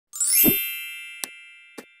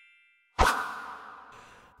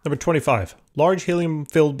Number 25. Large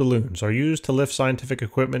helium-filled balloons are used to lift scientific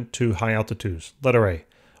equipment to high altitudes. Letter A.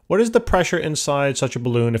 What is the pressure inside such a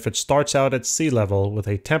balloon if it starts out at sea level with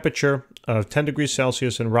a temperature of 10 degrees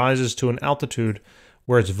Celsius and rises to an altitude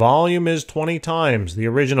where its volume is 20 times the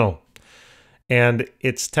original and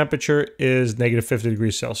its temperature is negative 50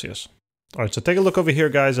 degrees Celsius? All right, so take a look over here,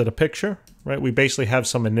 guys, at a picture, right? We basically have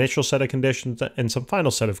some initial set of conditions and some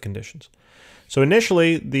final set of conditions. So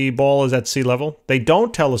initially, the ball is at sea level. They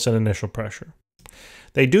don't tell us an initial pressure.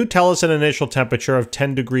 They do tell us an initial temperature of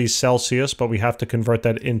 10 degrees Celsius, but we have to convert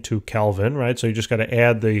that into Kelvin, right? So you just got to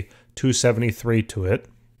add the 273 to it.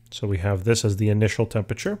 So we have this as the initial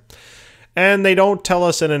temperature. And they don't tell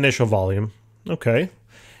us an initial volume. Okay.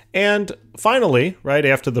 And finally, right,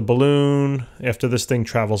 after the balloon, after this thing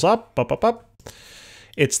travels up,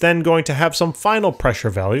 it's then going to have some final pressure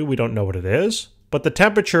value. We don't know what it is. But the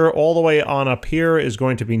temperature all the way on up here is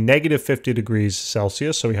going to be negative 50 degrees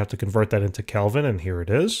Celsius, so we have to convert that into Kelvin, and here it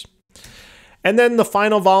is. And then the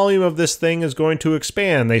final volume of this thing is going to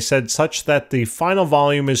expand. They said such that the final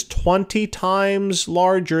volume is 20 times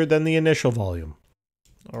larger than the initial volume.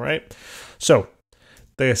 All right? So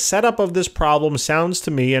the setup of this problem sounds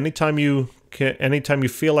to me, anytime you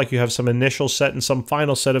feel like you have some initial set and some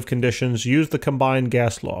final set of conditions, use the combined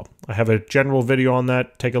gas law. I have a general video on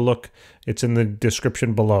that. Take a look. It's in the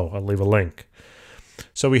description below. I'll leave a link.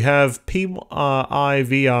 So we have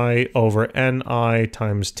PI/VI over NI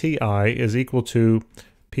times TI is equal to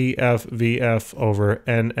PF/VF over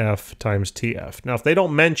NF times TF. Now, if they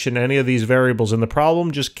don't mention any of these variables in the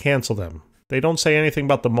problem, just cancel them. They don't say anything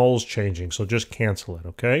about the moles changing, so just cancel it,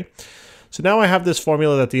 okay? So now I have this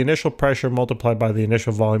formula that the initial pressure multiplied by the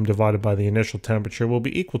initial volume divided by the initial temperature will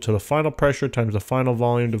be equal to the final pressure times the final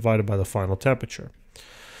volume divided by the final temperature.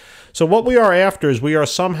 So what we are after is we are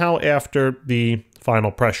somehow after the final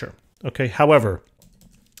pressure. Okay. However,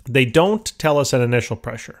 they don't tell us an initial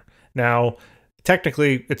pressure. Now,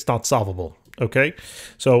 technically, it's not solvable. Okay.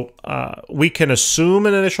 So we can assume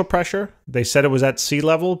an initial pressure. They said it was at sea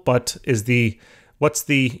level, but what's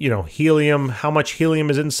the, helium, how much helium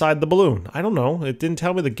is inside the balloon? I don't know. It didn't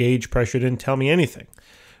tell me the gauge pressure. It didn't tell me anything.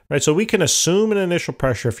 Right. So we can assume an initial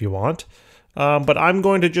pressure if you want, but I'm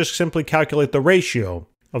going to just simply calculate the ratio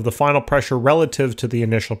of the final pressure relative to the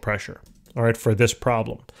initial pressure, all right, for this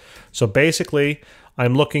problem. So basically,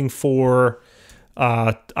 I'm looking for,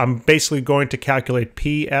 I'm basically going to calculate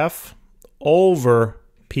PF over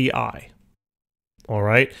PI, all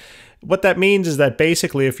right? What that means is that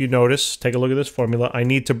basically, if you notice, take a look at this formula, I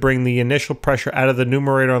need to bring the initial pressure out of the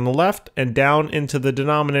numerator on the left and down into the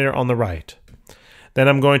denominator on the right. Then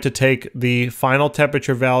I'm going to take the final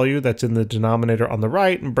temperature value that's in the denominator on the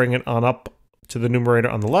right and bring it on up to the numerator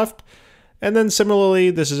on the left. And then similarly,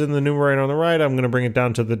 this is in the numerator on the right. I'm going to bring it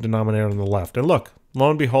down to the denominator on the left. And look, lo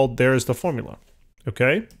and behold, there's the formula.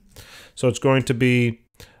 Okay? So it's going to be,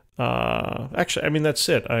 actually, I mean, that's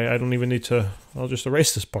it. I don't even need to, I'll just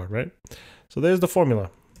erase this part, right? So there's the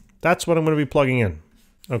formula. That's what I'm going to be plugging in.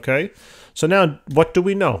 Okay? So now, what do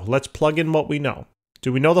we know? Let's plug in what we know.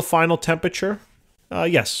 Do we know the final temperature?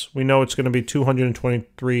 Yes, we know it's going to be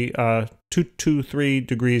 223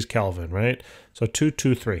 degrees Kelvin, right? So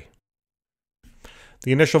 223.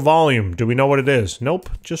 The initial volume, do we know what it is? Nope,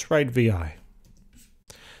 just write VI.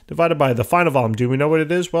 Divided by the final volume, do we know what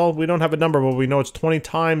it is? Well, we don't have a number, but we know it's 20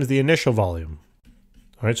 times the initial volume.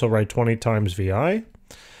 All right, so write 20 times VI.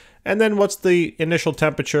 And then what's the initial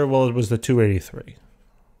temperature? Well, it was the 283.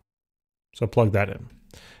 So plug that in.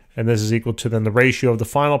 And this is equal to then the ratio of the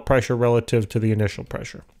final pressure relative to the initial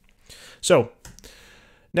pressure. So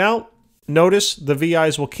now notice the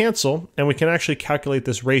VI's will cancel and we can actually calculate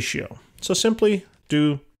this ratio. So simply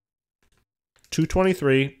do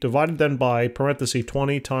 223 divided then by parenthesis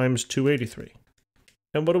 20 times 283.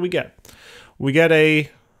 And what do we get? We get a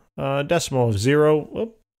decimal of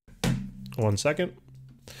 0. 1 second.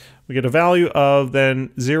 We get a value of then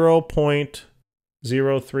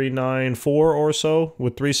 0.0394 or so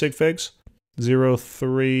with 3 sig figs.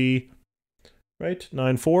 0.3, right?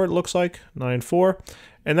 94 it looks like. 94.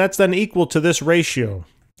 And that's then equal to this ratio.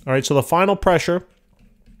 All right, so the final pressure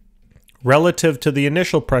relative to the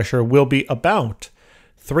initial pressure will be about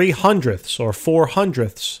 3/100ths or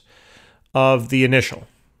 4/100ths of the initial.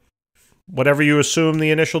 Whatever you assume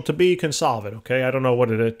the initial to be, you can solve it, okay? I don't know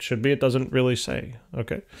what it should be. It doesn't really say,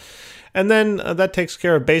 okay? And then that takes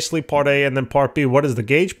care of basically part A, and then part B. What is the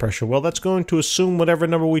gauge pressure? Well, that's going to assume whatever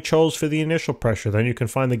number we chose for the initial pressure. Then you can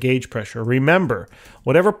find the gauge pressure. Remember,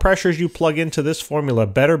 whatever pressures you plug into this formula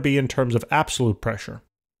better be in terms of absolute pressure,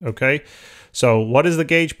 okay? So what is the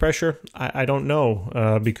gauge pressure? I don't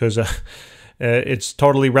know because It's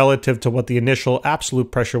totally relative to what the initial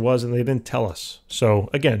absolute pressure was, and they didn't tell us. So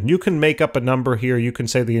again, you can make up a number here. You can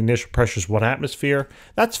say the initial pressure is 1 atmosphere.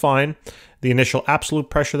 That's fine. The initial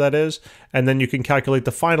absolute pressure, that is. And then you can calculate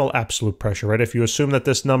the final absolute pressure, right? If you assume that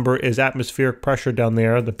this number is atmospheric pressure down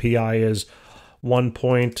there, the PI is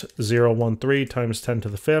 1.013 times 10 to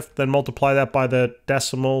the 5th, then multiply that by the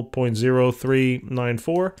decimal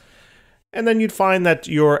 0.0394. And then you'd find that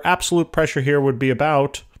your absolute pressure here would be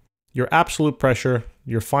about, your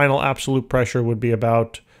final absolute pressure would be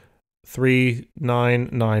about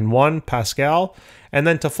 3991 Pascal. And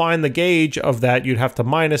then to find the gauge of that, you'd have to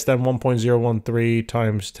minus then 1.013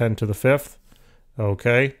 times 10 to the 5th.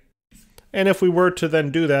 Okay. And if we were to then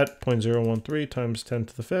do that, 0.013 times 10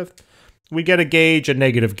 to the 5th, we get a gauge, a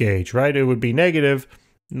negative gauge, right? It would be negative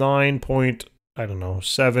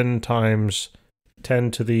 9.7 times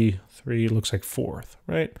 10 to the 3, looks like 4th,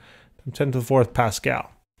 right? 10 to the 4th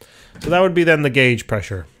Pascal. So that would be then the gauge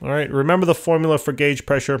pressure. All right, remember the formula for gauge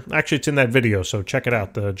pressure? Actually, it's in that video, so check it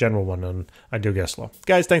out, the general one on ideal gas law.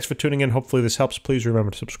 Guys, thanks for tuning in. Hopefully this helps. Please remember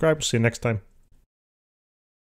to subscribe. We'll see you next time.